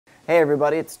Hey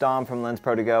everybody, it's Dom from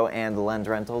Lensprotogo and Lens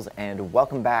Rentals, and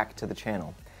welcome back to the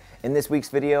channel. In this week's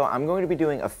video, I'm going to be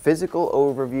doing a physical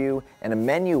overview and a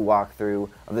menu walkthrough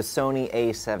of the Sony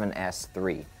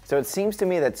A7sIII. So it seems to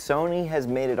me that Sony has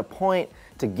made it a point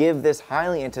to give this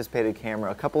highly anticipated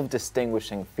camera a couple of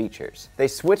distinguishing features. They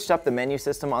switched up the menu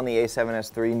system on the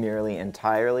A7sIII nearly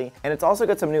entirely, and it's also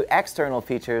got some new external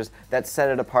features that set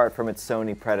it apart from its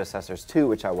Sony predecessors too,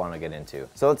 which I want to get into.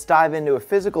 So let's dive into a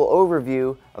physical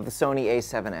overview of the Sony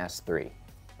A7sIII.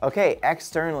 Okay,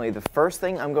 externally, the first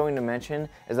thing I'm going to mention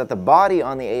is that the body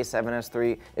on the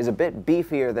A7sIII is a bit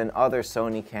beefier than other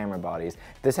Sony camera bodies.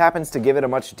 This happens to give it a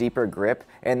much deeper grip,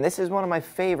 and this is one of my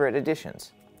favorite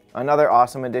additions. Another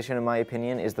awesome addition, in my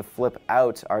opinion, is the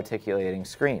flip-out articulating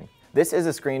screen. This is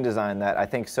a screen design that I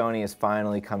think Sony is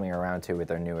finally coming around to with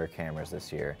their newer cameras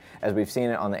this year, as we've seen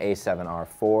it on the A7R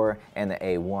IV and the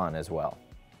A1 as well.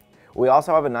 We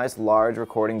also have a nice large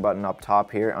recording button up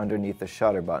top here underneath the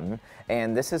shutter button,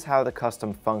 and this is how the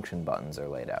custom function buttons are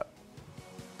laid out.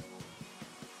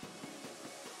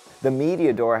 The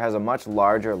media door has a much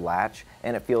larger latch,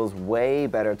 and it feels way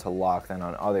better to lock than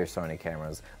on other Sony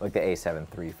cameras, like the A7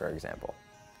 III for example.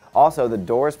 Also, the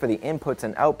doors for the inputs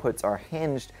and outputs are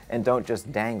hinged and don't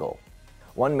just dangle.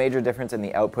 One major difference in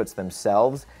the outputs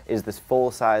themselves is this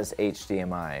full-size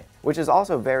HDMI, which is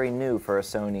also very new for a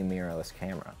Sony mirrorless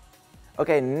camera.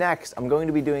 Okay, next I'm going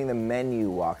to be doing the menu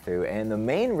walkthrough, and the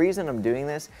main reason I'm doing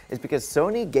this is because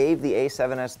Sony gave the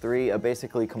A7sIII a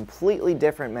basically completely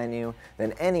different menu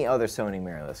than any other Sony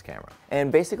mirrorless camera.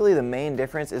 And basically the main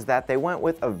difference is that they went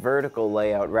with a vertical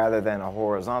layout rather than a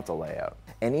horizontal layout.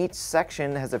 And each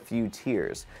section has a few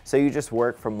tiers, so you just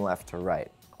work from left to right.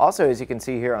 Also, as you can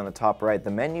see here on the top right, the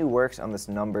menu works on this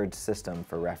numbered system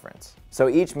for reference. So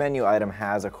each menu item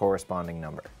has a corresponding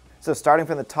number. So starting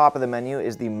from the top of the menu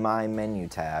is the My Menu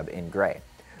tab in gray,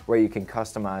 where you can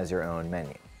customize your own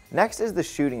menu. Next is the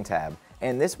Shooting tab,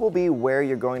 and this will be where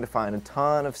you're going to find a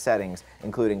ton of settings,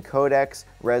 including codecs,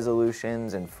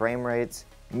 resolutions, and frame rates,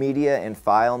 media and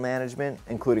file management,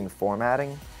 including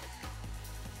formatting,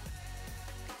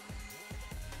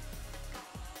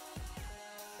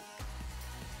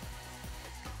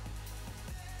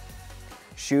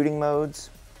 shooting modes,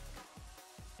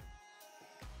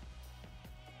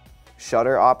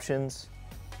 shutter options,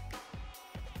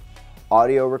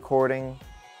 audio recording,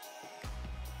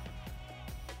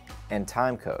 and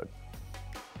timecode.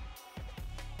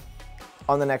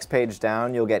 On the next page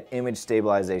down, you'll get image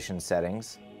stabilization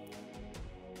settings,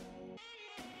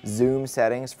 zoom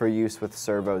settings for use with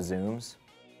servo zooms,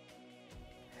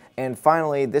 and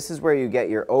finally, this is where you get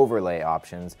your overlay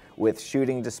options with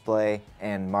shooting display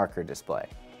and marker display.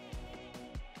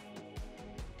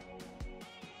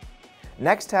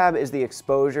 Next tab is the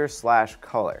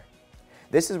exposure/color.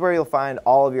 This is where you'll find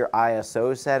all of your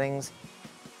ISO settings,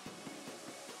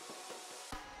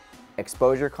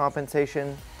 exposure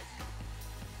compensation,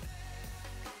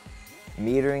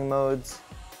 metering modes,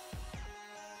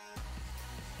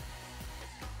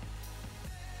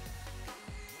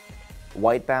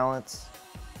 white balance,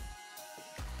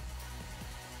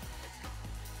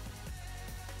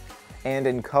 and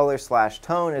in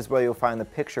color/tone is where you'll find the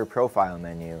picture profile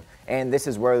menu, and this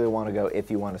is where you'll want to go if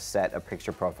you want to set a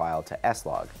picture profile to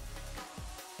S-Log.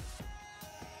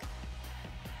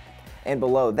 And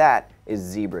below that is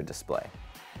Zebra display.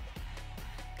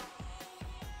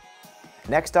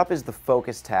 Next up is the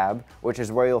Focus tab, which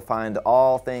is where you'll find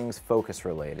all things focus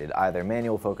related, either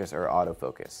manual focus or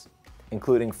autofocus,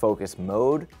 including focus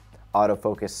mode,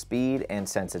 autofocus speed and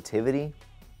sensitivity,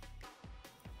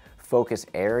 focus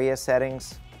area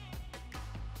settings,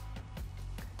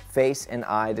 face and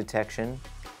eye detection,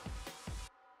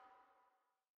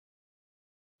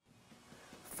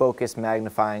 focus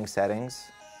magnifying settings,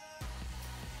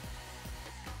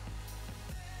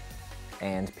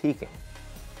 and peaking.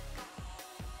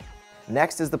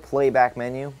 Next is the Playback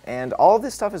menu, and all of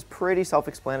this stuff is pretty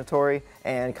self-explanatory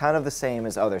and kind of the same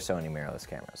as other Sony mirrorless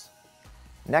cameras.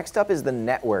 Next up is the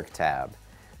Network tab.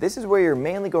 This is where you're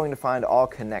mainly going to find all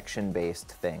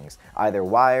connection-based things, either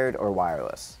wired or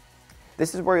wireless.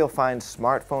 This is where you'll find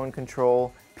smartphone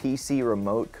control, PC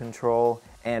remote control,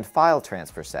 and file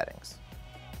transfer settings.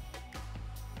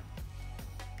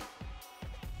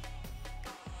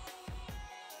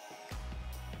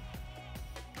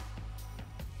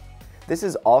 This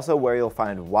is also where you'll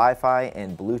find Wi-Fi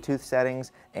and Bluetooth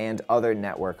settings and other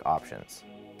network options.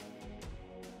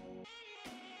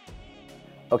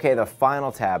 Okay, the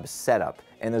final tab, Setup,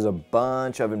 and there's a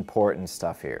bunch of important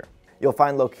stuff here. You'll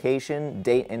find location,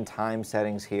 date, and time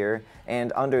settings here,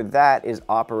 and under that is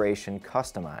Operation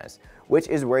Customize, which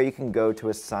is where you can go to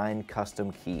assign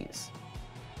custom keys.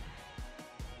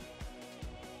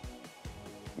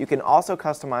 You can also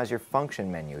customize your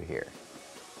function menu here.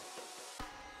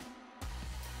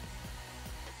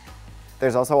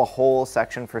 There's also a whole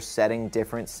section for setting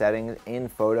different settings in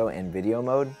photo and video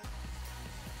mode.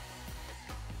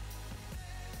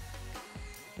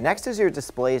 Next is your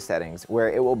display settings, where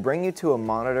it will bring you to a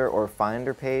monitor or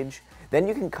finder page. Then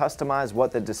you can customize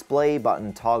what the display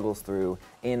button toggles through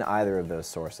in either of those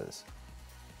sources.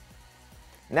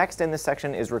 Next in this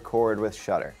section is record with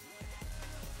shutter.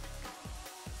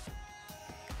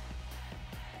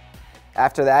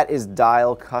 After that is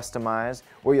dial customize,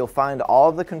 where you'll find all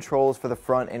of the controls for the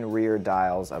front and rear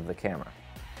dials of the camera.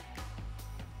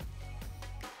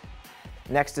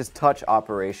 Next is touch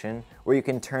operation, where you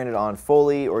can turn it on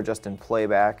fully or just in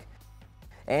playback.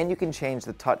 And you can change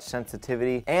the touch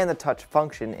sensitivity and the touch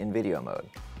function in video mode.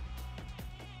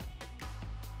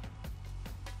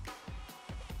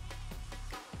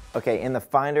 Okay, in the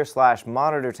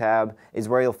Finder/Monitor tab is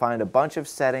where you'll find a bunch of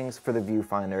settings for the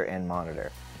viewfinder and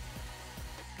monitor.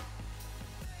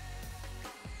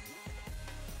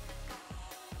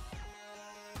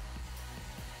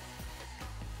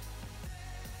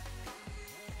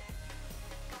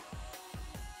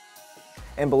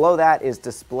 And below that is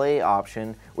display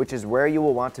option, which is where you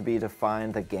will want to be to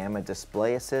find the Gamma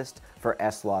Display Assist for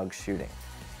S-Log shooting.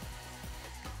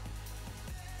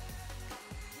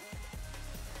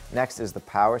 Next is the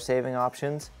power saving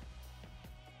options.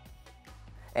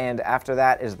 And after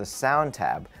that is the sound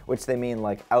tab, which they mean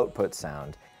like output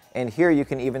sound. And here you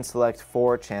can even select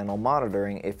 4-channel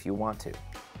monitoring if you want to.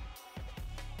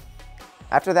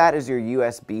 After that is your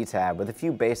USB tab with a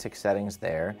few basic settings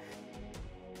there.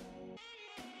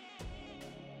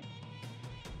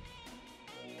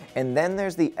 And then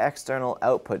there's the external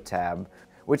output tab,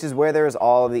 which is where there is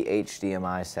all of the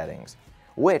HDMI settings,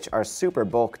 which are super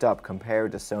bulked up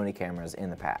compared to Sony cameras in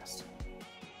the past.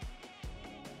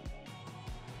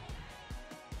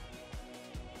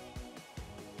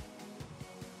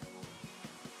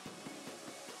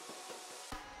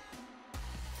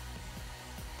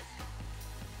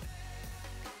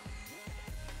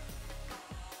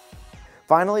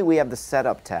 Finally, we have the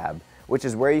Setup tab, which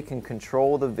is where you can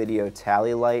control the video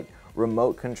tally light,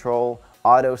 remote control,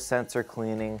 auto sensor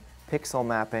cleaning, pixel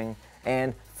mapping,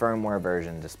 and firmware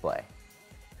version display.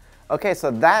 Okay, so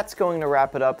that's going to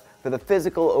wrap it up for the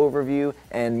physical overview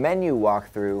and menu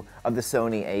walkthrough of the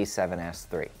Sony A7S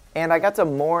III. And I got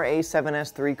some more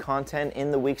A7S III content in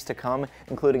the weeks to come,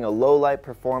 including a low-light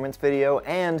performance video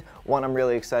and one I'm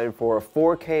really excited for, a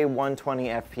 4K 120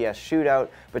 FPS shootout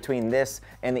between this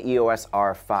and the EOS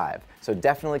R5. So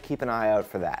definitely keep an eye out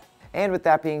for that. And with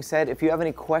that being said, if you have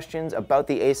any questions about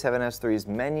the A7S III's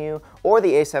menu or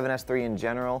the A7S III in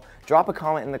general, drop a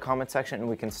comment in the comment section and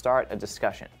we can start a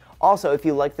discussion. Also, if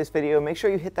you like this video, make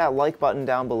sure you hit that like button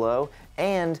down below,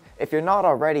 and if you're not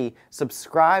already,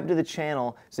 subscribe to the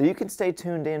channel so you can stay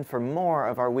tuned in for more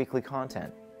of our weekly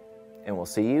content. And we'll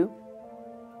see you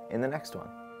in the next one.